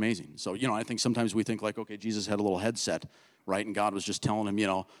true. It's amazing. So, I think sometimes we think like, okay, Jesus had a little headset, right? And God was just telling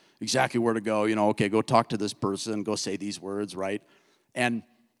him, exactly where to go. Okay, go talk to this person. Go say these words, right? And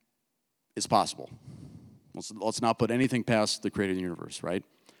it's possible. Let's not put anything past the creator of the universe, right?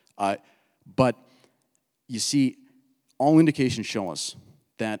 But you see, all indications show us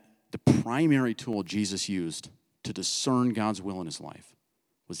that the primary tool Jesus used to discern God's will in his life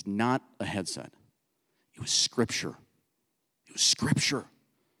was not a headset. It was Scripture. It was Scripture,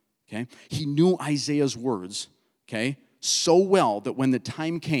 okay? He knew Isaiah's words, okay, so well that when the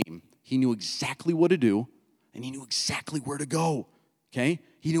time came, he knew exactly what to do, and he knew exactly where to go, okay?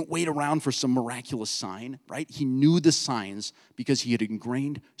 He didn't wait around for some miraculous sign, right? He knew the signs because he had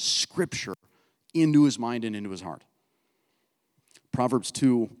ingrained Scripture into his mind and into his heart. Proverbs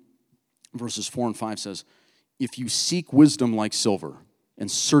 2, verses 4 and 5 says, "If you seek wisdom like silver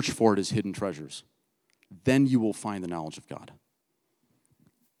and search for it as hidden treasures, then you will find the knowledge of God."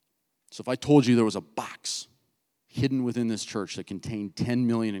 So if I told you there was a box hidden within this church that contained 10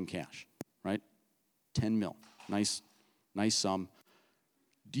 million in cash, right? 10 mil. Nice sum.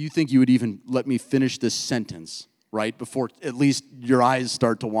 Do you think you would even let me finish this sentence, right, before at least your eyes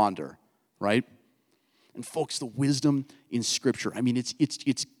start to wander, right? And folks, the wisdom in Scripture,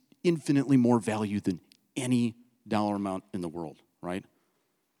 it's infinitely more value than any dollar amount in the world, right?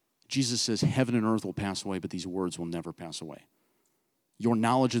 Jesus says, heaven and earth will pass away, but these words will never pass away. Your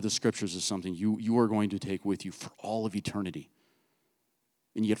knowledge of the Scriptures is something you are going to take with you for all of eternity.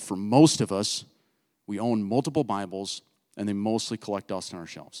 And yet for most of us, we own multiple Bibles, and they mostly collect dust on our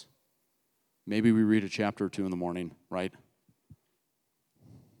shelves. Maybe we read a chapter or two in the morning, right?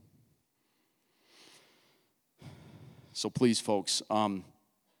 So please, folks,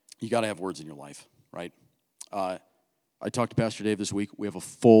 you got to have words in your life, right? I talked to Pastor Dave this week. We have a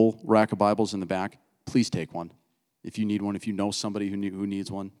full rack of Bibles in the back. Please take one. If you need one, if you know somebody who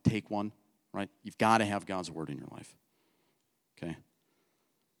needs one, take one, right? You've got to have God's Word in your life, okay?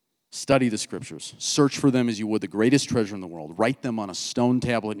 Study the Scriptures. Search for them as you would the greatest treasure in the world. Write them on a stone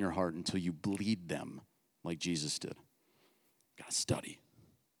tablet in your heart until you bleed them like Jesus did. Got to study,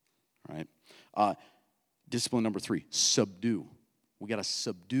 all right? Discipline number 3, subdue. We got to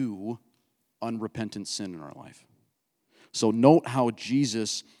subdue unrepentant sin in our life. So note how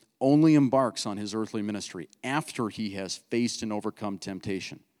Jesus only embarks on his earthly ministry after he has faced and overcome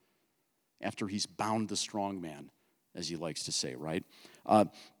temptation, after he's bound the strong man, as he likes to say, right?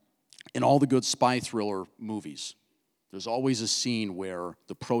 In all the good spy thriller movies, there's always a scene where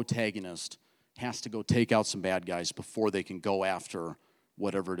the protagonist has to go take out some bad guys before they can go after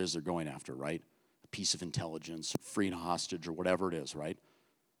whatever it is they're going after, right? A piece of intelligence, freeing a hostage, or whatever it is, right?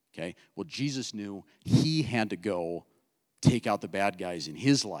 Okay? Well, Jesus knew he had to go take out the bad guys in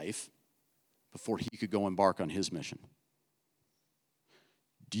his life before he could go embark on his mission.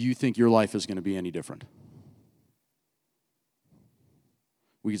 Do you think your life is going to be any different?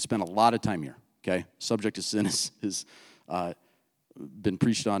 We could spend a lot of time here, okay? Subject of sin has been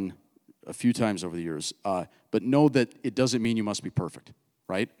preached on a few times over the years. But know that it doesn't mean you must be perfect,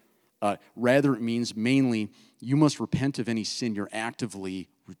 right? Rather, it means mainly you must repent of any sin you're actively,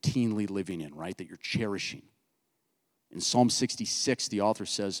 routinely living in, right? That you're cherishing. In Psalm 66, the author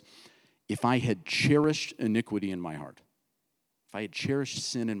says, "If I had cherished iniquity in my heart, if I had cherished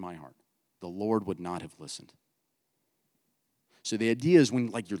sin in my heart, the Lord would not have listened." So the idea is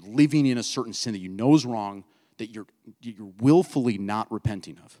when you're living in a certain sin that you know is wrong, that you're willfully not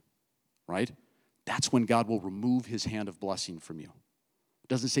repenting of, right? That's when God will remove his hand of blessing from you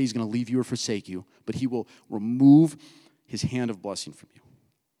Doesn't say he's going to leave you or forsake you, but he will remove his hand of blessing from you.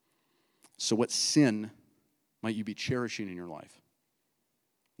 So what sin might you be cherishing in your life?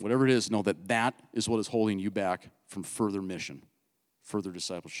 Whatever it is, know that that is what is holding you back from further mission, further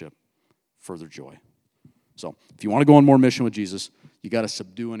discipleship, further joy. So if you want to go on more mission with Jesus, you got to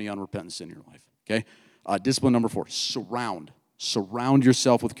subdue any unrepentant sin in your life, okay? Discipline number 4, surround. Surround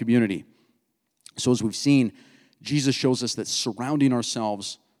yourself with community. So as we've seen, Jesus shows us that surrounding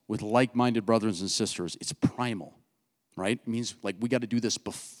ourselves with like-minded brothers and sisters, it's primal, right? It means like we got to do this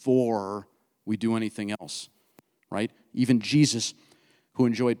before we do anything else, right? Even Jesus, who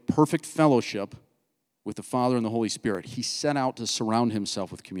enjoyed perfect fellowship with the Father and the Holy Spirit, he set out to surround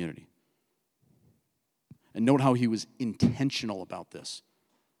himself with community. And note how he was intentional about this.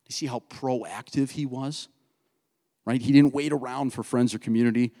 You see how proactive he was? Right? He didn't wait around for friends or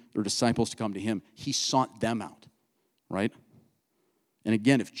community or disciples to come to him. He sought them out, right? And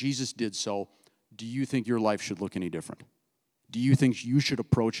again, if Jesus did so, do you think your life should look any different? Do you think you should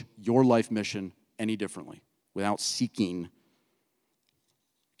approach your life mission any differently without seeking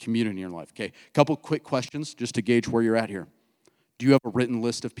community in your life? Okay, a couple quick questions just to gauge where you're at here. Do you have a written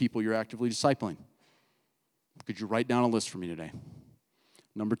list of people you're actively discipling? Could you write down a list for me today?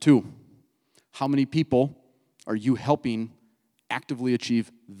 Number 2, how many people are you helping actively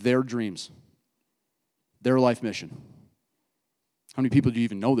achieve their dreams, their life mission? How many people do you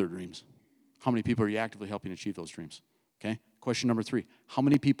even know their dreams? How many people are you actively helping achieve those dreams? Okay. Question number 3, how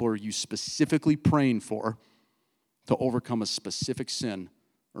many people are you specifically praying for to overcome a specific sin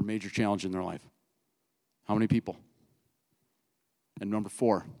or major challenge in their life? How many people? And number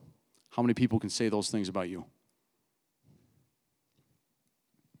 4, how many people can say those things about you?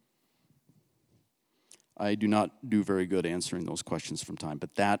 I do not do very good answering those questions from time,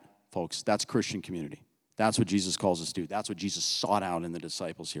 but that, folks, that's Christian community. That's what Jesus calls us to. That's what Jesus sought out in the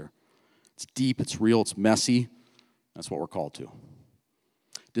disciples here. It's deep, it's real, it's messy. That's what we're called to.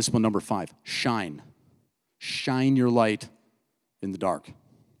 Discipline number 5, shine. Shine your light in the dark.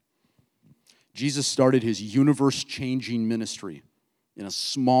 Jesus started his universe-changing ministry in a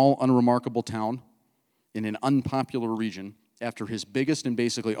small, unremarkable town in an unpopular region after his biggest and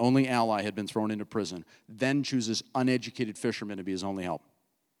basically only ally had been thrown into prison, then chooses uneducated fishermen to be his only help.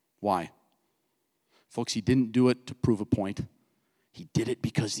 Why? Folks, he didn't do it to prove a point. He did it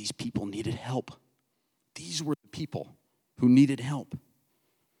because these people needed help. These were the people who needed help.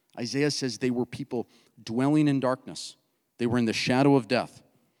 Isaiah says they were people dwelling in darkness. They were in the shadow of death.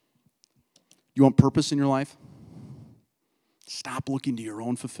 You want purpose in your life? Stop looking to your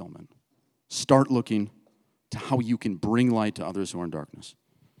own fulfillment. Start looking to how you can bring light to others who are in darkness.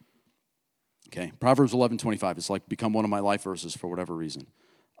 Okay, Proverbs 11:25. It's like become one of my life verses for whatever reason.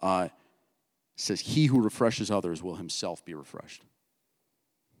 It says, he who refreshes others will himself be refreshed.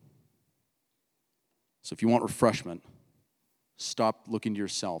 So if you want refreshment, stop looking to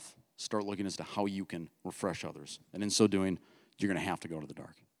yourself. Start looking as to how you can refresh others. And in so doing, you're going to have to go to the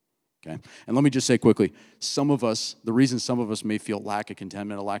dark. Okay? And let me just say quickly, the reason some of us may feel lack of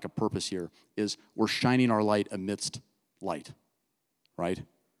contentment, a lack of purpose here, is we're shining our light amidst light, right?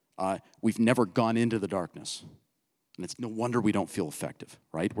 We've never gone into the darkness. And it's no wonder we don't feel effective,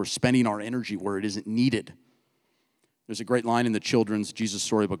 right? We're spending our energy where it isn't needed. There's a great line in the children's Jesus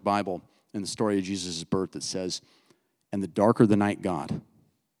Storybook Bible, in the story of Jesus' birth, that says, and the darker the night got,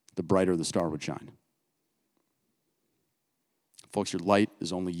 the brighter the star would shine. Folks, your light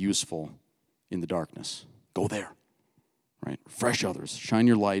is only useful in the darkness. Go there, right? Refresh others. Shine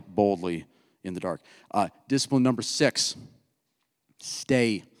your light boldly in the dark. Discipline number 6,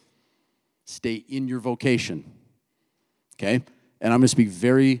 stay. Stay in your vocation, okay? And I'm going to speak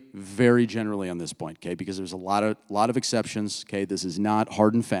very, very generally on this point, okay? Because there's a lot of exceptions, okay? This is not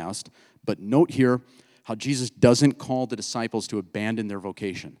hard and fast. But note here how Jesus doesn't call the disciples to abandon their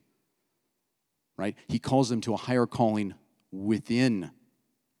vocation, right? He calls them to a higher calling within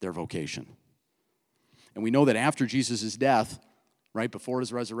their vocation. And we know that after Jesus' death, right before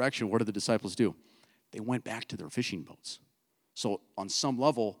his resurrection, what did the disciples do? They went back to their fishing boats. So on some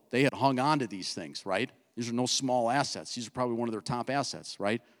level, they had hung on to these things, right? These are no small assets. These are probably one of their top assets,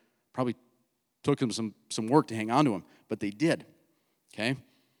 right? Probably took them some work to hang on to them, but they did, okay?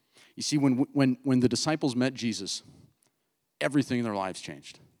 You see, when the disciples met Jesus, everything in their lives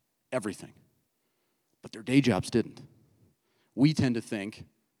changed. Everything. But their day jobs didn't. We tend to think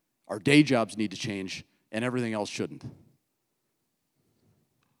our day jobs need to change and everything else shouldn't.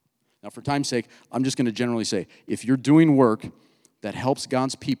 Now, for time's sake, I'm just going to generally say, if you're doing work that helps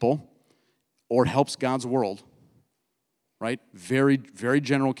God's people or helps God's world, right, very, very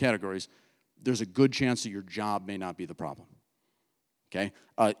general categories, there's a good chance that your job may not be the problem. Okay?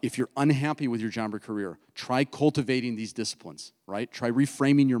 If you're unhappy with your job or career, try cultivating these disciplines, right? Try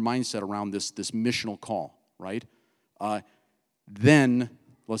reframing your mindset around this missional call, right? Then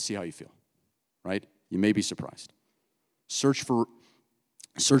let's see how you feel, right? You may be surprised. Search for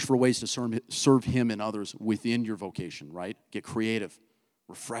ways to serve him and others within your vocation, right? Get creative.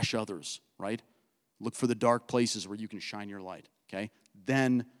 Refresh others, right? Look for the dark places where you can shine your light, okay?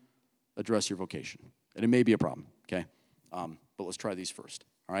 Then address your vocation. And it may be a problem, okay? But let's try these first,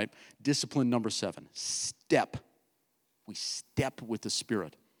 all right? Discipline number 7, step. We step with the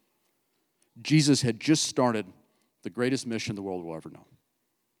Spirit. Jesus had just started the greatest mission the world will ever know.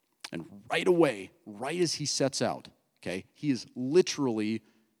 And right away, right as he sets out, okay, he is literally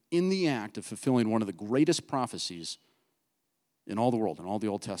in the act of fulfilling one of the greatest prophecies in all the world, in all the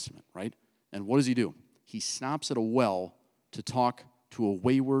Old Testament, right? And what does he do? He stops at a well to talk to a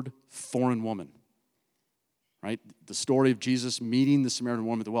wayward foreign woman, right? The story of Jesus meeting the Samaritan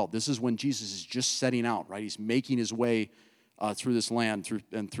woman at the well. This is when Jesus is just setting out, right? He's making his way through this land,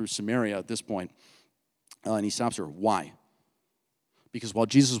 through Samaria at this point. And he stops her. Why? Because while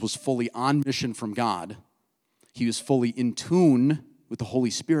Jesus was fully on mission from God, he was fully in tune with the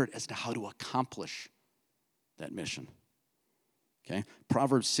Holy Spirit as to how to accomplish that mission. Okay?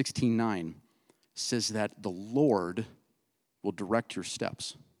 Proverbs 16:9 says that the Lord will direct your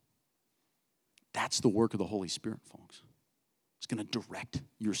steps. That's the work of the Holy Spirit, folks. It's going to direct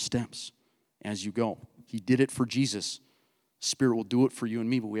your steps as you go. He did it for Jesus. Spirit will do it for you and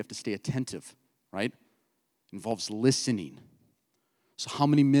me, but we have to stay attentive, right? It involves listening. So how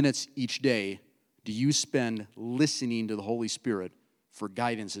many minutes each day do you spend listening to the Holy Spirit for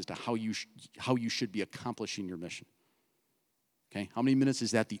guidance as to how you should be accomplishing your mission? Okay, how many minutes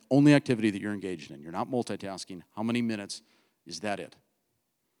is that the only activity that you're engaged in? You're not multitasking. How many minutes is that it?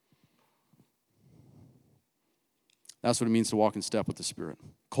 That's what it means to walk in step with the Spirit.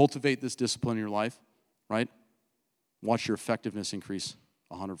 Cultivate this discipline in your life, right? Watch your effectiveness increase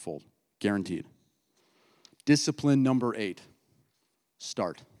 100-fold. Guaranteed. Discipline number 8.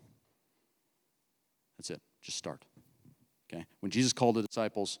 Start. That's it. Just start. Okay? When Jesus called the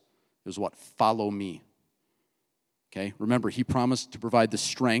disciples, it was what? Follow me. Okay? Remember, he promised to provide the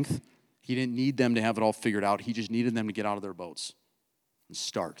strength. He didn't need them to have it all figured out. He just needed them to get out of their boats and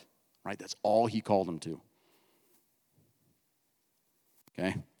start. Right? That's all he called them to.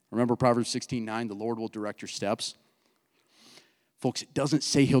 Okay? Remember Proverbs 16:9, the Lord will direct your steps. Folks, it doesn't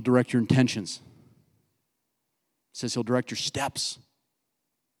say he'll direct your intentions. It says he'll direct your steps.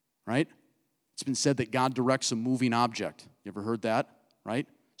 Right? It's been said that God directs a moving object. You ever heard that? Right?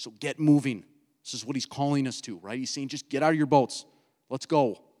 So get moving. This is what he's calling us to, right? He's saying just get out of your boats. Let's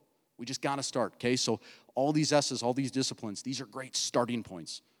go. We just got to start, okay? So all these S's, all these disciplines, these are great starting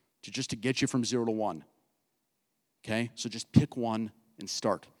points to get you from 0 to 1. Okay? So just pick one and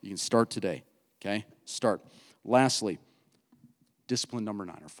start. You can start today, okay? Start. Lastly, discipline number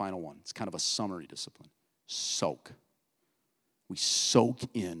 9, our final one. It's kind of a summary discipline. Soak. We soak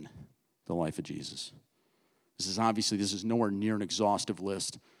in the life of Jesus. This is nowhere near an exhaustive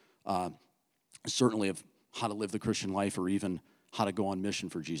list, certainly of how to live the Christian life or even how to go on mission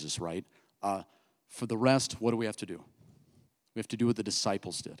for Jesus, right? For the rest, what do we have to do? We have to do what the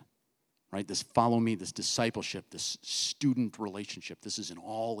disciples did, right? This follow me, this discipleship, this student relationship. This is an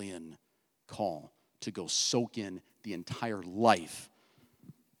all-in call to go soak in the entire life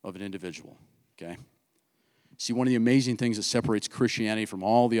of an individual, okay? See, one of the amazing things that separates Christianity from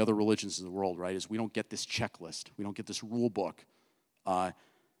all the other religions of the world, right, is we don't get this checklist. We don't get this rule book.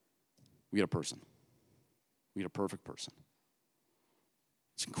 We get a person. We get a perfect person.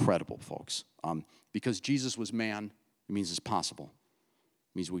 It's incredible, folks. Because Jesus was man, it means it's possible.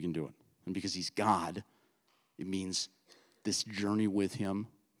 It means we can do it. And because he's God, it means this journey with him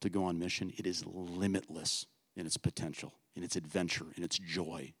to go on mission, it is limitless in its potential, in its adventure, in its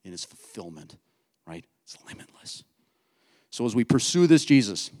joy, in its fulfillment, right? It's limitless. So as we pursue this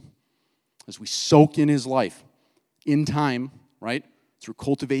Jesus, as we soak in his life, in time, right, through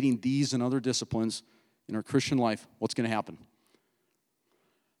cultivating these and other disciplines in our Christian life, what's going to happen?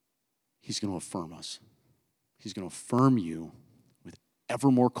 He's going to affirm us. He's going to affirm you with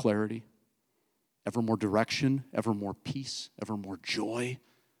ever more clarity, ever more direction, ever more peace, ever more joy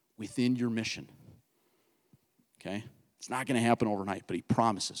within your mission. Okay? It's not going to happen overnight, but he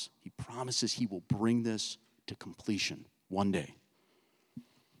promises. He promises he will bring this to completion one day.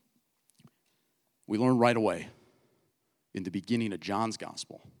 We learn right away in the beginning of John's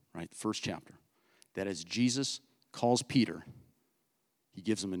gospel, right, the first chapter, that as Jesus calls Peter, he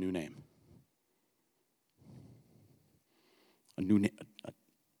gives him a new name.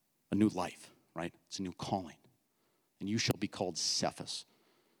 A new life, right? It's a new calling. and you shall be called Cephas,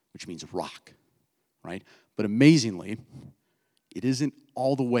 which means rock, right? But amazingly, it isn't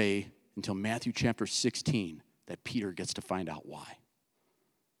all the way until Matthew chapter 16 that Peter gets to find out why.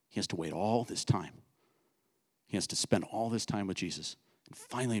 He has to wait all this time. He has to spend all this time with Jesus. And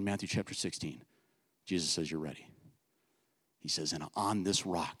finally in Matthew chapter 16, Jesus says, you're ready. He says, and on this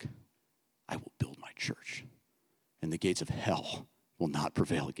rock, I will build my church, and the gates of hell will not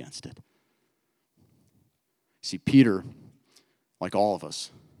prevail against it. See, Peter, like all of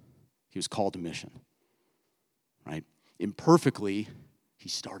us, he was called to mission, right? Imperfectly, he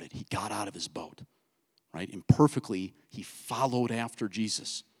started. He got out of his boat, right? Imperfectly, he followed after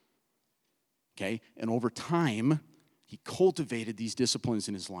Jesus, okay? And over time, he cultivated these disciplines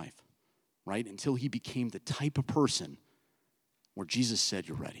in his life, right? Until he became the type of person where Jesus said,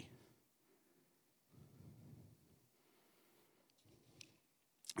 you're ready.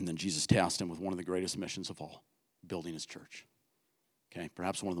 And then Jesus tasked him with one of the greatest missions of all, building his church. Okay,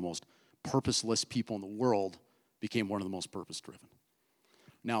 perhaps one of the most purposeless people in the world became one of the most purpose-driven.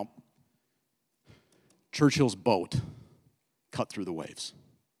 Now, Churchill's boat cut through the waves,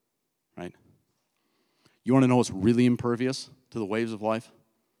 right? You want to know what's really impervious to the waves of life?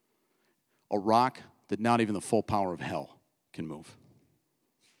 A rock that not even the full power of hell can move.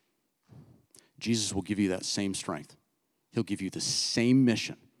 Jesus will give you that same strength. He'll give you the same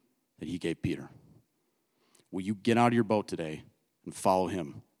mission that he gave Peter. Will you get out of your boat today and follow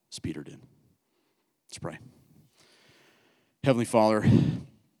him as Peter did? Let's pray. Heavenly Father,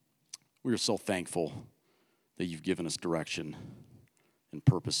 we are so thankful that you've given us direction and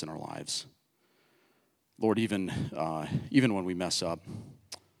purpose in our lives. Lord, even when we mess up,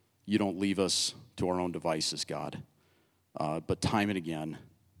 you don't leave us to our own devices, God. But time and again,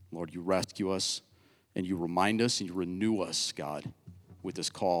 Lord, you rescue us and you remind us and you renew us, God, with this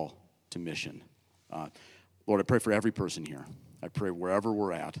call to mission. Lord, I pray for every person here. I pray wherever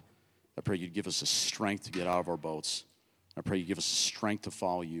we're at, I pray you'd give us the strength to get out of our boats. I pray you give us the strength to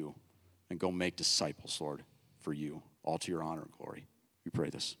follow you and go make disciples, Lord, for you, all to your honor and glory. We pray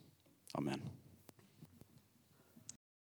this. Amen.